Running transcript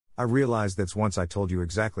I realized that once I told you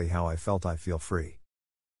exactly how I felt, I feel free.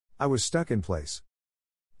 I was stuck in place.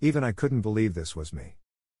 Even I couldn't believe this was me.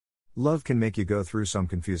 Love can make you go through some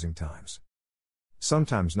confusing times.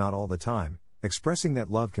 Sometimes, not all the time, expressing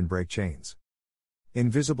that love can break chains.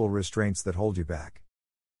 Invisible restraints that hold you back.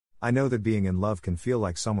 I know that being in love can feel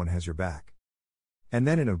like someone has your back. And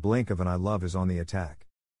then in a blink of an eye, love is on the attack,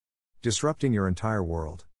 disrupting your entire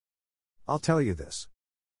world. I'll tell you this.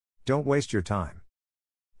 Don't waste your time.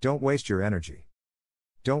 Don't waste your energy.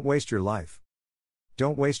 Don't waste your life.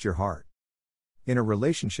 Don't waste your heart. In a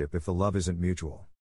relationship if the love isn't mutual.